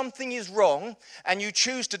know something is wrong and you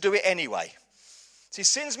choose to do it anyway. See,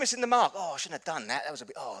 sin's missing the mark. Oh, I shouldn't have done that. That was a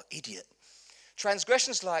bit, idiot.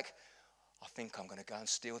 Transgression's like, I think I'm going to go and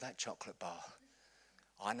steal that chocolate bar.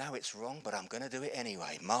 I know it's wrong, but I'm going to do it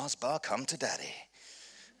anyway. Mars bar, come to daddy.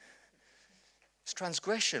 It's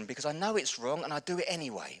transgression because I know it's wrong and I do it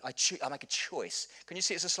anyway. I make a choice. Can you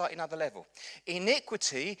see it's a slightly another level?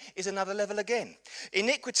 Iniquity is another level again.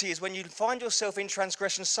 Iniquity is when you find yourself in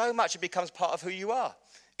transgression so much it becomes part of who you are.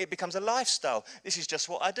 It becomes a lifestyle. This is just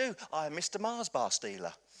what I do. I'm Mr. Mars bar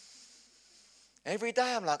stealer. Every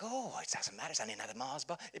day I'm like, oh, it doesn't matter, it's only another Mars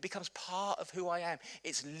bar. It becomes part of who I am.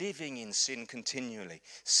 It's living in sin continually.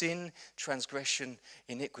 Sin, transgression,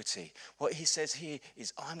 iniquity. What he says here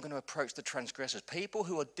is I'm going to approach the transgressors, people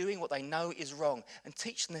who are doing what they know is wrong, and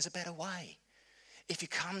teach them there's a better way. If you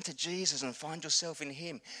come to Jesus and find yourself in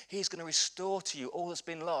him, he's going to restore to you all that's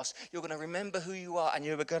been lost. You're going to remember who you are and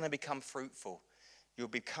you're going to become fruitful. You'll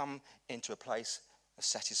become into a place of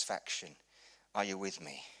satisfaction. Are you with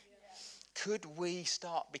me? Could we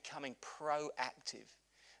start becoming proactive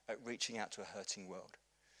at reaching out to a hurting world?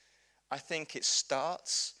 I think it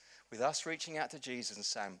starts with us reaching out to Jesus and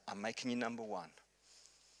saying, I'm making you number one.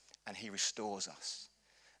 And he restores us.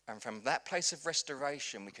 And from that place of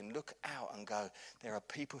restoration, we can look out and go, there are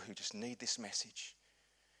people who just need this message.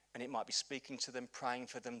 And it might be speaking to them, praying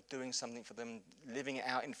for them, doing something for them, living it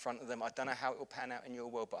out in front of them. I don't know how it will pan out in your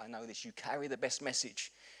world, but I know this. You carry the best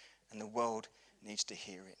message, and the world needs to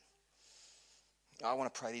hear it. I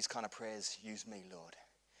want to pray these kind of prayers. Use me, Lord.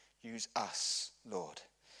 Use us, Lord.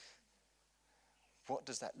 What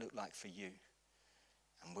does that look like for you?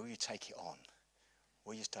 And will you take it on?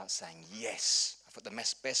 Will you start saying, yes, I've got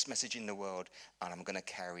the best message in the world and I'm going to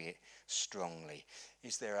carry it strongly?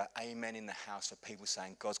 Is there an amen in the house of people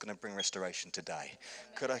saying, God's going to bring restoration today?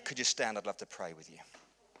 Could you stand? I'd love to pray with you.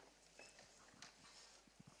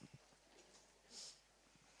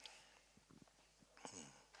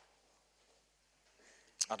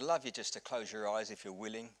 I'd love you just to close your eyes if you're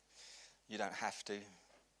willing. You don't have to.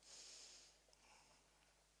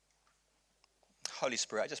 Holy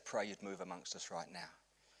Spirit, I just pray you'd move amongst us right now.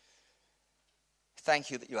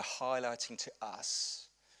 Thank you that you're highlighting to us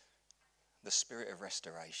the spirit of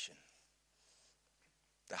restoration,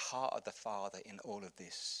 the heart of the Father in all of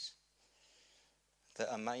this.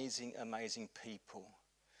 The amazing, amazing people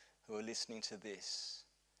who are listening to this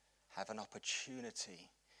have an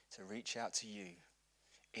opportunity to reach out to you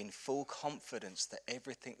in full confidence that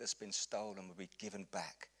everything that's been stolen will be given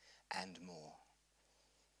back and more.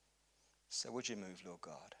 So would you move, Lord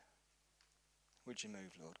God? Would you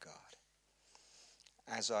move, Lord God?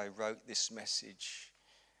 As I wrote this message,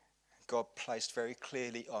 God placed very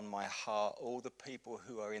clearly on my heart all the people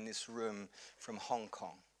who are in this room from Hong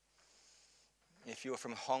Kong. If you're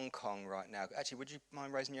from Hong Kong right now, actually, would you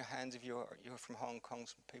mind raising your hands if you're from Hong Kong?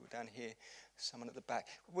 Some people down here, someone at the back.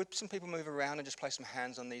 Would some people move around and just place some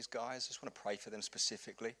hands on these guys? I just want to pray for them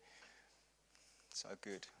specifically. So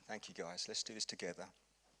good. Thank you, guys. Let's do this together.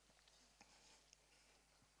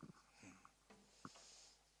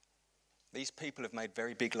 These people have made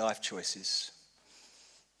very big life choices.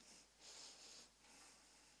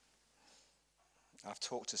 I've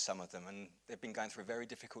talked to some of them and they've been going through a very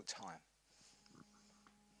difficult time.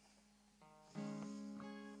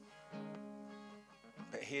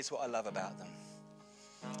 But here's what I love about them.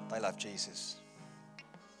 They love Jesus.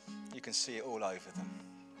 You can see it all over them.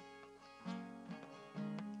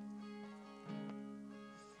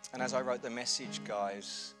 And as I wrote the message,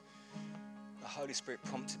 guys, the Holy Spirit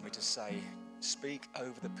prompted me to say, speak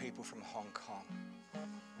over the people from Hong Kong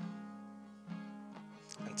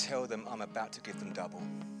and tell them I'm about to give them double.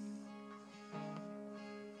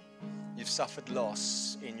 You've suffered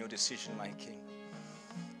loss in your decision making.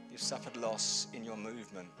 You've suffered loss in your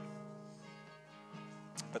movement.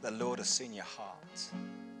 But the Lord has seen your heart.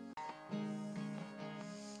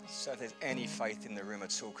 So if there's any faith in the room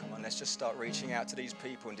at all, come on, let's just start reaching out to these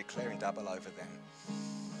people and declaring double over them.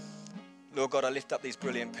 Lord God, I lift up these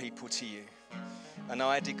brilliant people to you. And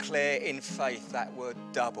I declare in faith that word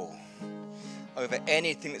double over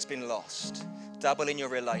anything that's been lost. Double in your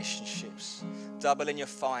relationships. Double in your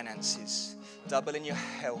finances. Double in your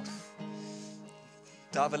health.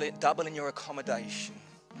 Double in your accommodation.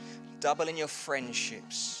 Double in your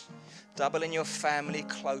friendships. Double in your family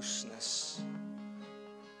closeness.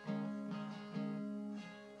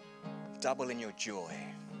 Double in your joy.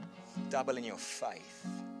 Double in your faith.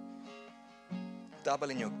 Double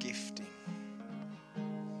in your gifting.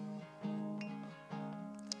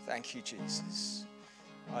 Thank you, Jesus.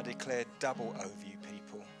 I declare double over you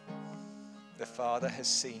people. The Father has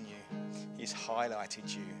seen you. He's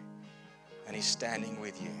highlighted you. And he's standing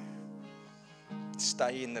with you.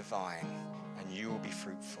 Stay in the vine and you will be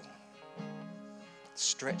fruitful.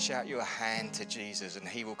 Stretch out your hand to Jesus and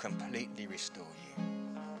he will completely restore you.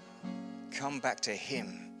 Come back to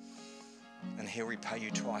him and he'll repay you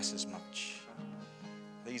twice as much.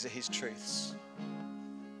 These are his truths.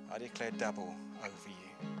 I declare double over you.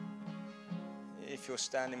 If you're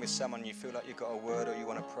standing with someone, you feel like you've got a word or you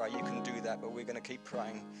want to pray, you can do that, but we're going to keep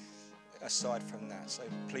praying aside from that. So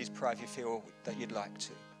please pray if you feel that you'd like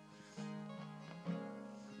to.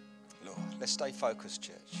 Lord, let's stay focused,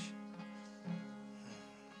 church.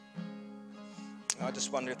 I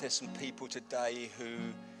just wonder if there's some people today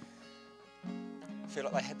who feel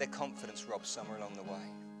like they had their confidence robbed somewhere along the way.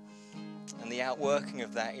 And the outworking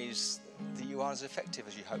of that is that you aren't as effective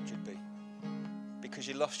as you hoped you'd be, because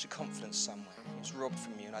you lost your confidence somewhere. It was robbed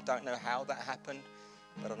from you, and I don't know how that happened,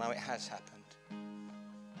 but I know it has happened.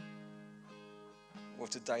 Well,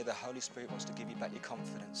 today the Holy Spirit wants to give you back your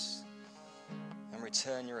confidence and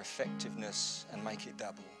return your effectiveness and make it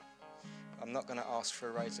double. I'm not going to ask for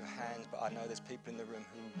a raise of hands, but I know there's people in the room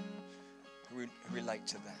who relate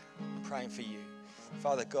to that. I'm praying for you.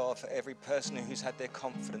 Father God, for every person who's had their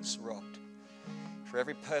confidence robbed, for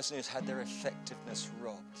every person who's had their effectiveness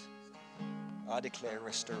robbed, I declare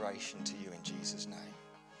restoration to you in Jesus' name.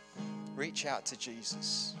 Reach out to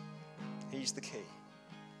Jesus. He's the key.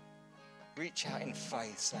 Reach out in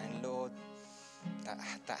faith, saying, Lord,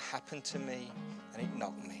 that happened to me and it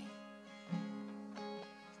knocked me.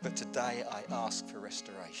 But today I ask for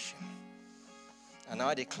restoration. And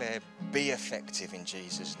I declare, be effective in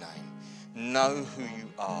Jesus' name. Know who you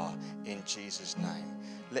are in Jesus' name.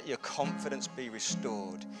 Let your confidence be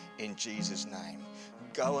restored in Jesus' name.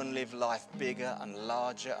 Go and live life bigger and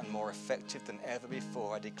larger and more effective than ever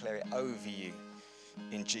before. I declare it over you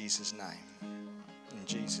in Jesus' name. In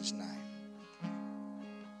Jesus' name.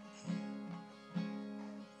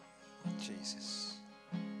 Jesus.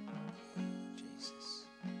 Jesus.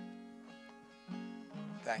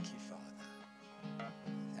 Thank you, Father.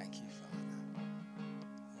 Thank you, Father.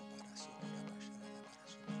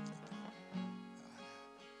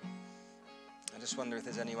 I just wonder if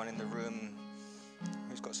there's anyone in the room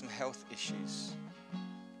who's got some health issues,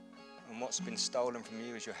 and what's been stolen from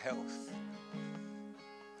you is your health,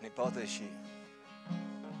 and it bothers you.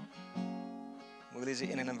 Well, is it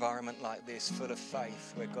in an environment like this, full of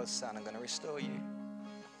faith, where God's saying, I'm going to restore you?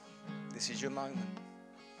 This is your moment.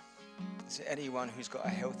 Is there anyone who's got a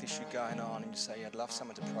health issue going on and you say, I'd love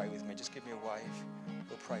someone to pray with me? Just give me a wave.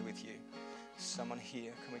 We'll pray with you. Someone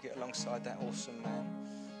here, can we get alongside that awesome man?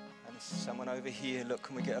 And someone over here, look,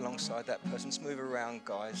 can we get alongside that person? Just move around,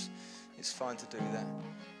 guys. It's fine to do that.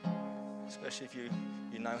 Especially if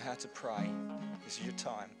you know how to pray. This is your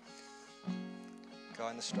time.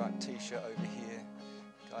 Guy in the striped t-shirt over here.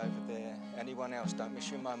 Guy over there. Anyone else, don't miss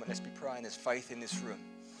your moment. Let's be praying. There's faith in this room.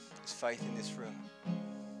 There's faith in this room.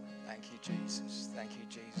 Thank you, Jesus. Thank you,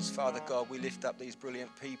 Jesus. Father God, we lift up these brilliant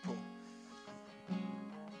people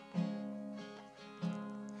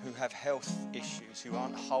who have health issues, who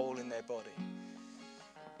aren't whole in their body.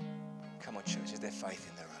 Come on, church, is there faith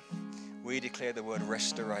in the room? We declare the word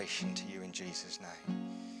restoration to you in Jesus' name.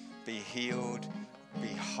 Be healed, be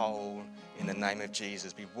whole in the name of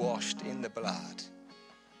Jesus. Be washed in the blood.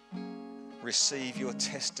 Receive your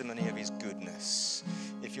testimony of his goodness.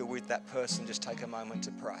 If you're with that person, just take a moment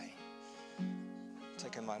to pray.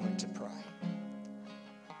 Take a moment to pray.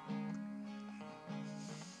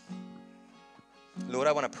 Lord,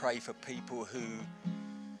 I want to pray for people who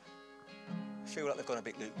feel like they've gone a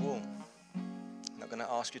bit lukewarm. I'm not going to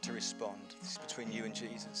ask you to respond. This is between you and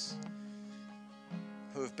Jesus.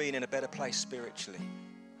 Who have been in a better place spiritually.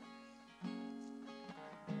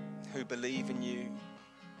 Who believe in you,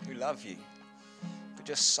 who love you, but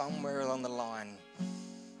just somewhere along the line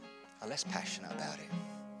are less passionate about it.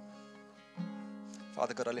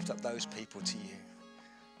 Father God, I lift up those people to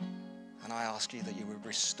you, and I ask you that you would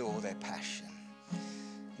restore their passion.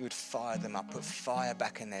 You would fire them up, put fire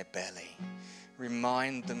back in their belly.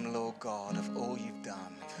 Remind them, Lord God, of all you've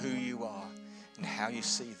done, of who you are and how you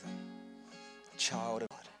see them. Child of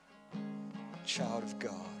God, child of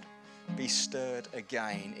God. Be stirred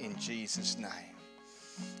again in Jesus' name.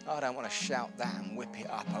 I don't want to shout that and whip it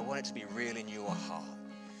up. I want it to be real in your heart.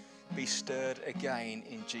 Be stirred again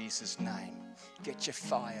in Jesus' name. Get your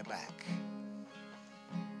fire back.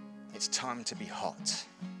 It's time to be hot.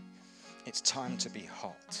 It's time to be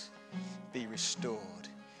hot. Be restored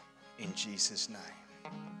in Jesus'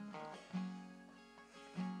 name.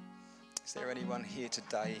 Is there anyone here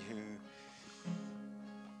today who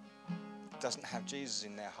doesn't have Jesus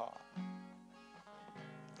in their heart?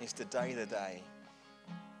 It's the day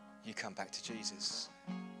you come back to Jesus.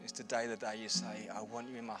 It's today the day you say, I want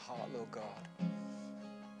you in my heart, Lord God.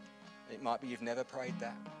 It might be you've never prayed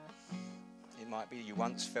that. It might be you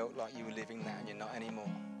once felt like you were living that and you're not anymore.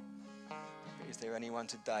 But is there anyone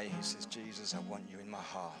today who says, Jesus, I want you in my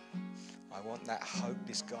heart. I want that hope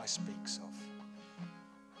this guy speaks of.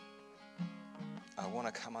 I want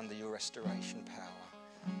to come under your restoration power.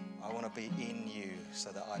 I want to be in you so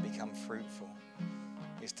that I become fruitful.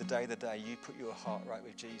 Is today the day you put your heart right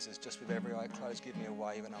with Jesus? Just with every eye closed, give me a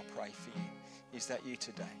wave and I'll pray for you. Is that you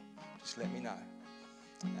today? Just let me know.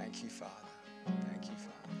 Thank you, Father. Thank you,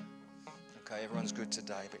 Father. Okay, everyone's good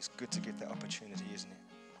today, but it's good to give that opportunity, isn't it?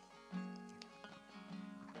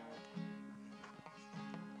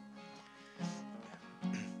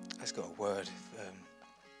 I've got a word.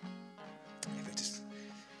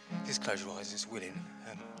 If just close your eyes, it's willing.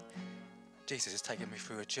 Jesus has taken me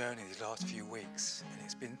through a journey these last few weeks, and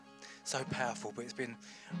it's been so powerful. But it's been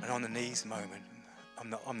an on the knees moment.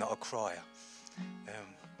 I'm not a crier,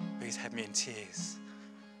 but he's had me in tears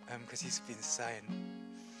because he's been saying,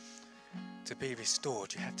 to be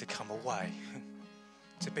restored, you have to come away.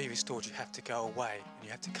 To be restored, you have to go away, and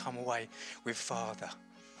you have to come away with Father.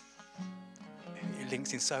 It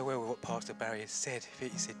links in so well with what Pastor Barry has said. He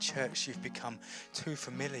said, church, you've become too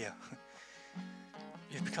familiar.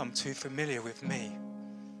 You've become too familiar with me.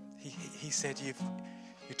 He said, you're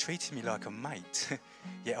treating me like a mate,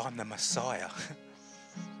 yet I'm the Messiah.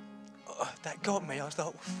 That got me. I was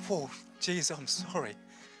like, whoa, Jesus, I'm sorry.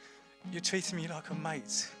 You're treating me like a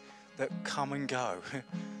mate that come and go.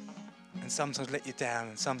 And sometimes let you down,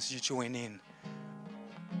 and sometimes you join in.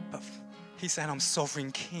 But he's saying, I'm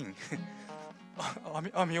sovereign king.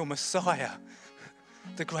 I'm your Messiah,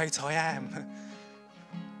 the great I am.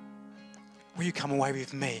 Will you come away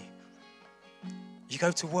with me? You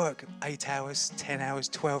go to work 8 hours, 10 hours,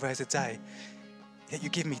 12 hours a day, yet you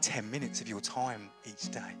give me 10 minutes of your time each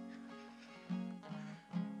day.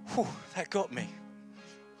 Whew, that got me.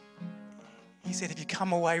 He said, if you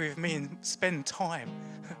come away with me and spend time,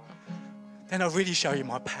 then I'll really show you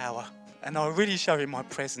my power and I'll really show you my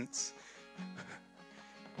presence.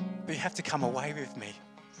 But you have to come away with me.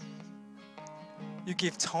 You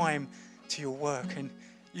give time to your work and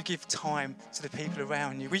you give time to the people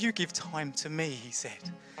around you. Will you give time to me, he said.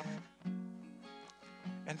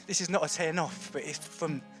 And this is not a turn off, but it's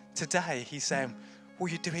from today, he's saying, will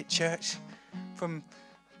you do it, church?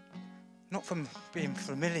 Not from being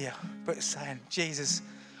familiar, but saying, Jesus,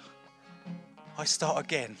 I start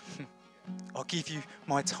again. I'll give you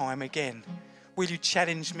my time again. Will you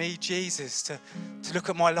challenge me, Jesus, to look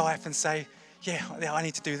at my life and say, yeah, I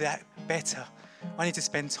need to do that better. I need to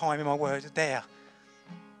spend time in my word there.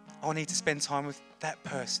 I need to spend time with that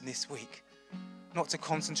person this week. Not to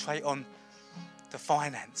concentrate on the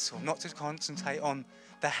finance, or not to concentrate on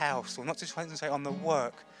the house, or not to concentrate on the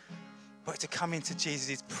work, but to come into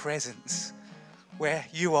Jesus' presence, where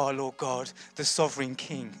you are, Lord God, the sovereign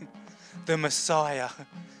King, the Messiah,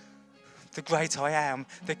 the great I am,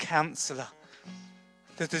 the Counselor,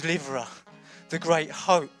 the Deliverer, the great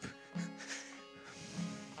hope.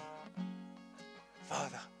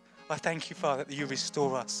 Father, I thank you, Father, that you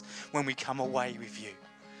restore us when we come away with you.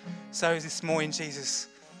 So this morning, Jesus,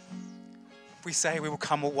 we say we will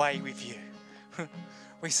come away with you.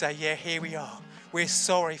 We say, yeah, here we are. We're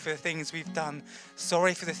sorry for the things we've done.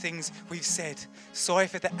 Sorry for the things we've said. Sorry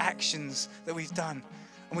for the actions that we've done.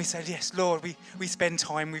 And we say, yes, Lord, we spend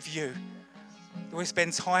time with you. We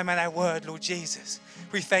spend time in our word, Lord Jesus.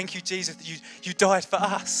 We thank you, Jesus, that you died for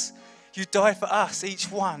us. You died for us, each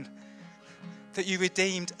one. That you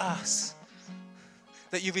redeemed us.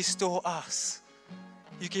 That you restore us.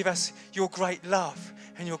 You give us your great love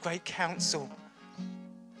and your great counsel.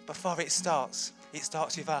 But Father, it starts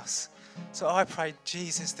with us. So I pray,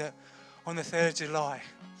 Jesus, that on the 3rd of July,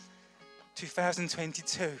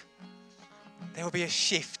 2022, there will be a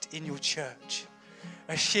shift in your church,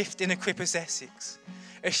 a shift in Equippers Essex,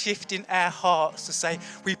 a shift in our hearts to say,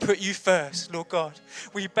 we put you first, Lord God.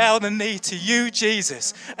 We bow the knee to you,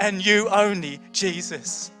 Jesus, and you only,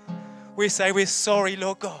 Jesus. We say we're sorry,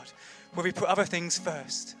 Lord God, where we put other things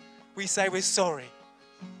first. We say we're sorry.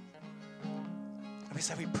 And we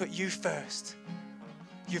say we put you first.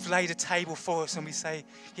 You've laid a table for us, and we say,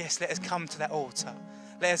 yes, let us come to that altar.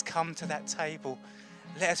 Let us come to that table.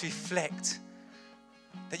 Let us reflect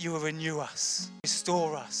that you will renew us,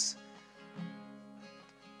 restore us.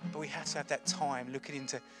 But we have to have that time looking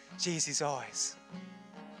into Jesus' eyes.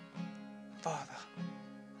 Father.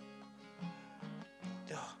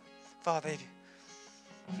 Oh, Father, if you,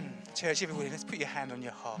 church, everybody, let's put your hand on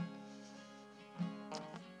your heart.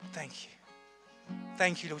 Thank you.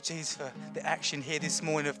 Thank you, Lord Jesus, for the action here this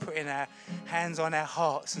morning of putting our hands on our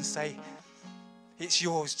hearts and say, it's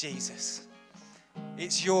yours, Jesus.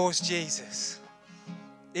 It's yours, Jesus.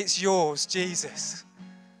 It's yours, Jesus.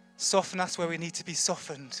 Soften us where we need to be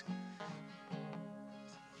softened.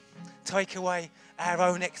 Take away our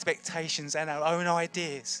own expectations and our own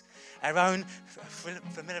ideas, our own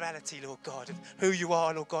familiarity, Lord God, of who you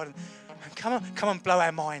are, Lord God. And come on, blow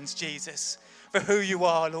our minds, Jesus, for who you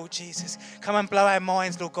are, Lord Jesus. Come and blow our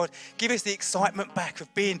minds, Lord God. Give us the excitement back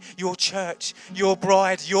of being your church, your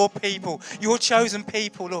bride, your people, your chosen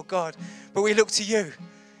people, Lord God. But we look to you.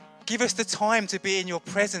 Give us the time to be in your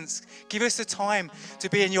presence. Give us the time to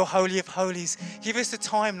be in your Holy of Holies. Give us the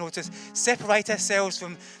time, Lord, to separate ourselves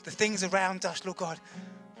from the things around us, Lord God.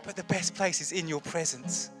 But the best place is in your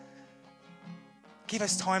presence. Give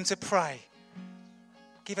us time to pray.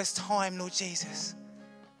 Give us time, Lord Jesus,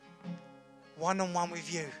 one-on-one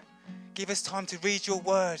with you. Give us time to read your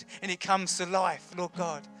word and it comes to life, Lord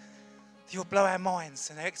God. You'll blow our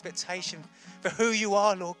minds and our expectation for who you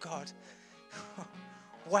are, Lord God.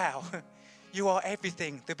 Wow, you are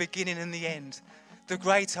everything, the beginning and the end, the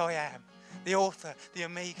great I am, the author, the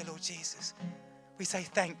omega, Lord Jesus. We say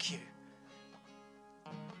thank you.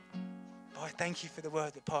 I thank you for the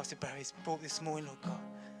word that Pastor Barry's brought this morning, Lord God,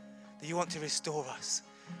 that you want to restore us,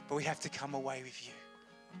 but we have to come away with you.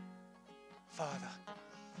 Father,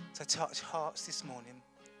 so touch hearts this morning,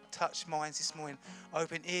 touch minds this morning,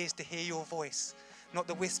 open ears to hear your voice. Not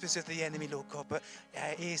the whispers of the enemy, Lord God, but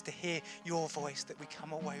our ears to hear your voice, that we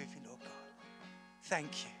come away with you, Lord God.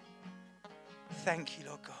 Thank you. Thank you,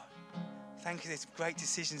 Lord God. Thank you, there's great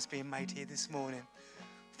decisions being made here this morning.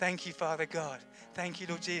 Thank you, Father God. Thank you,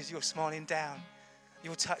 Lord Jesus, you're smiling down.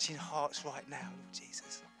 You're touching hearts right now, Lord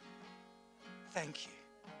Jesus. Thank you.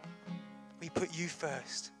 We put you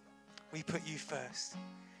first. We put you first.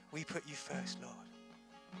 We put you first, Lord.